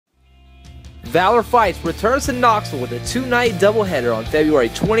Valor Fights returns to Knoxville with a 2-night doubleheader on February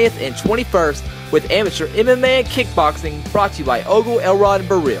 20th and 21st with amateur MMA and kickboxing brought to you by Ogle, Elrod, and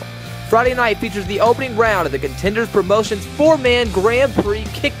Burrell. Friday night features the opening round of the Contenders Promotions 4-man Grand Prix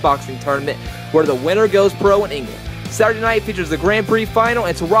kickboxing tournament where the winner goes pro in England. Saturday night features the Grand Prix final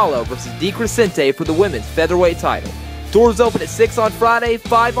and Torello versus Di Crescente for the women's featherweight title. Doors open at 6 on Friday,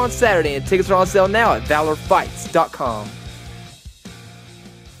 5 on Saturday, and tickets are on sale now at valorfights.com.